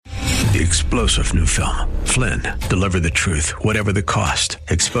The explosive new film, Flynn, Deliver the Truth, Whatever the Cost,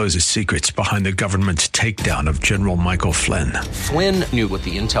 exposes secrets behind the government's takedown of General Michael Flynn. Flynn knew what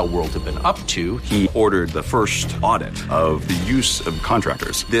the intel world had been up to. He ordered the first audit of the use of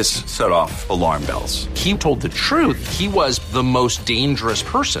contractors. This set off alarm bells. He told the truth. He was the most dangerous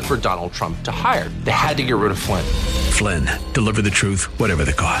person for Donald Trump to hire. They had to get rid of Flynn. Flynn, Deliver the Truth, Whatever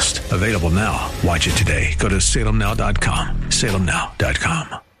the Cost. Available now. Watch it today. Go to salemnow.com.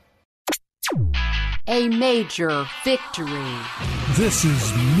 salemnow.com. A major victory. This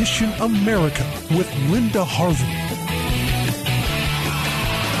is Mission America with Linda Harvey.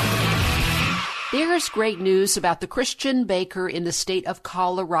 There's great news about the Christian baker in the state of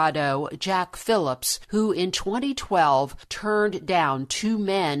Colorado, Jack Phillips, who in 2012 turned down two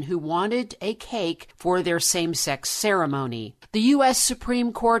men who wanted a cake for their same-sex ceremony. The U.S.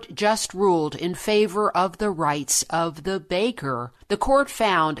 Supreme Court just ruled in favor of the rights of the baker. The court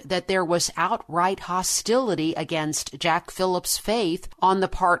found that there was outright hostility against Jack Phillips' faith on the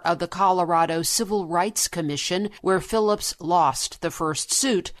part of the Colorado Civil Rights Commission, where Phillips lost the first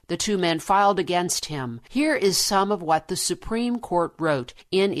suit the two men filed against him. Here is some of what the Supreme Court wrote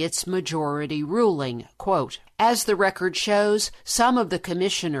in its majority ruling. Quote, "As the record shows, some of the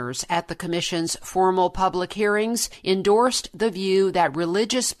commissioners at the commission's formal public hearings endorsed the view that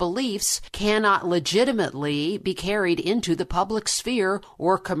religious beliefs cannot legitimately be carried into the public sphere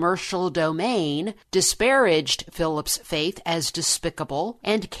or commercial domain, disparaged Phillips' faith as despicable,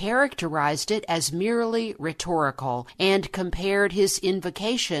 and characterized it as merely rhetorical, and compared his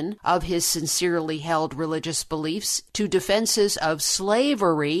invocation of his sincerely held religious beliefs to defenses of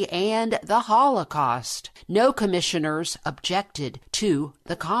slavery and the Holocaust. No commissioners objected to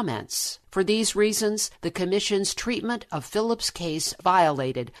the comments. For these reasons, the Commission's treatment of Phillips' case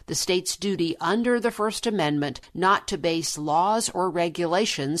violated the state's duty under the First Amendment not to base laws or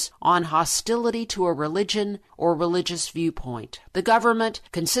regulations on hostility to a religion or religious viewpoint. The government,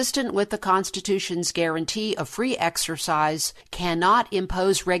 consistent with the Constitution's guarantee of free exercise, cannot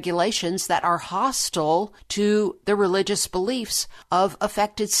impose regulations that are hostile to the religious beliefs of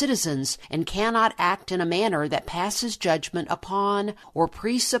affected citizens and cannot act in a manner that passes judgment upon or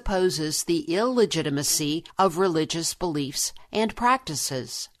presupposes the illegitimacy of religious beliefs and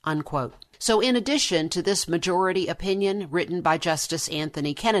practices." Unquote. So in addition to this majority opinion written by Justice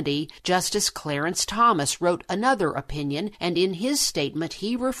Anthony Kennedy, Justice Clarence Thomas wrote another opinion, and in his statement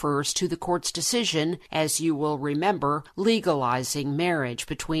he refers to the court's decision, as you will remember, legalizing marriage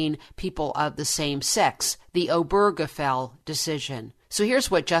between people of the same sex, the Obergefell decision. So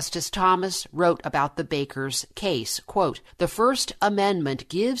here's what Justice Thomas wrote about the baker's case. Quote, "The First Amendment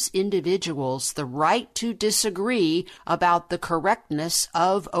gives individuals the right to disagree about the correctness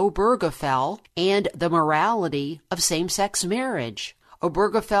of Obergefell and the morality of same-sex marriage.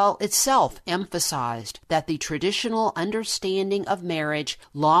 Obergefell itself emphasized that the traditional understanding of marriage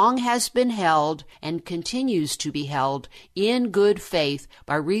long has been held and continues to be held in good faith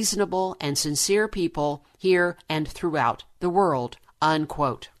by reasonable and sincere people here and throughout the world."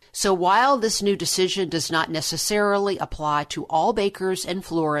 Unquote. So while this new decision does not necessarily apply to all bakers and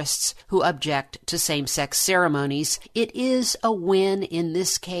florists who object to same-sex ceremonies, it is a win in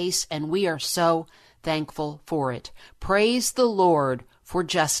this case, and we are so thankful for it. Praise the Lord for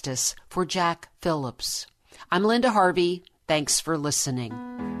justice for Jack Phillips. I'm Linda Harvey. Thanks for listening.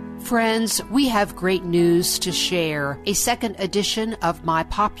 Friends, we have great news to share. A second edition of my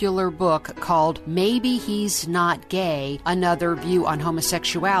popular book called Maybe He's Not Gay, Another View on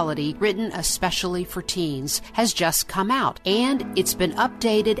Homosexuality, written especially for teens, has just come out. And it's been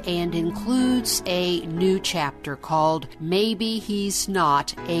updated and includes a new chapter called Maybe He's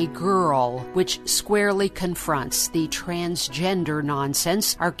Not a Girl, which squarely confronts the transgender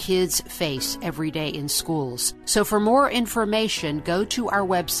nonsense our kids face every day in schools. So for more information, go to our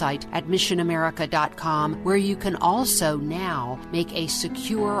website at missionamerica.com, where you can also now make a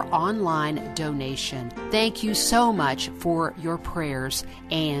secure online donation. Thank you so much for your prayers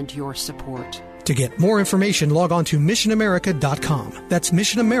and your support. To get more information, log on to missionamerica.com. That's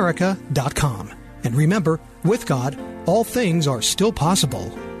missionamerica.com. And remember, with God, all things are still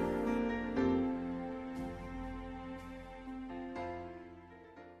possible.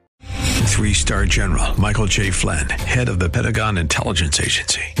 Three-star General Michael J. Flynn, head of the Pentagon Intelligence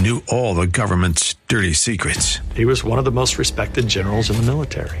Agency, knew all the government's dirty secrets. He was one of the most respected generals in the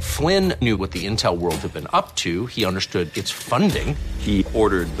military. Flynn knew what the intel world had been up to. He understood its funding. He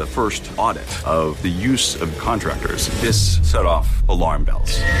ordered the first audit of the use of contractors. This set off alarm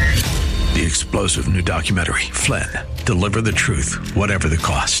bells. The The explosive new documentary, Flynn, Deliver the Truth, Whatever the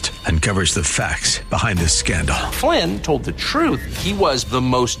Cost, uncovers the facts behind this scandal. Flynn told the truth. He was the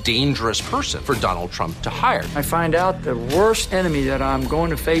most dangerous person for Donald Trump to hire. I find out the worst enemy that I'm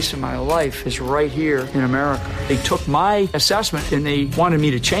going to face in my life is right here in America. They took my assessment and they wanted me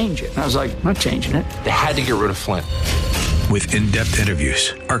to change it. And I was like, I'm not changing it. They had to get rid of Flynn. With in-depth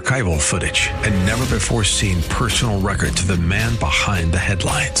interviews, archival footage, and never-before-seen personal records of the man behind the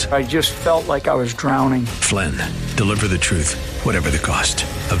headlines. I just felt like I was drowning. Flynn, Deliver the Truth, Whatever the Cost.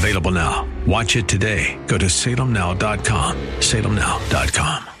 Available now. Watch it today. Go to salemnow.com.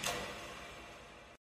 salemnow.com.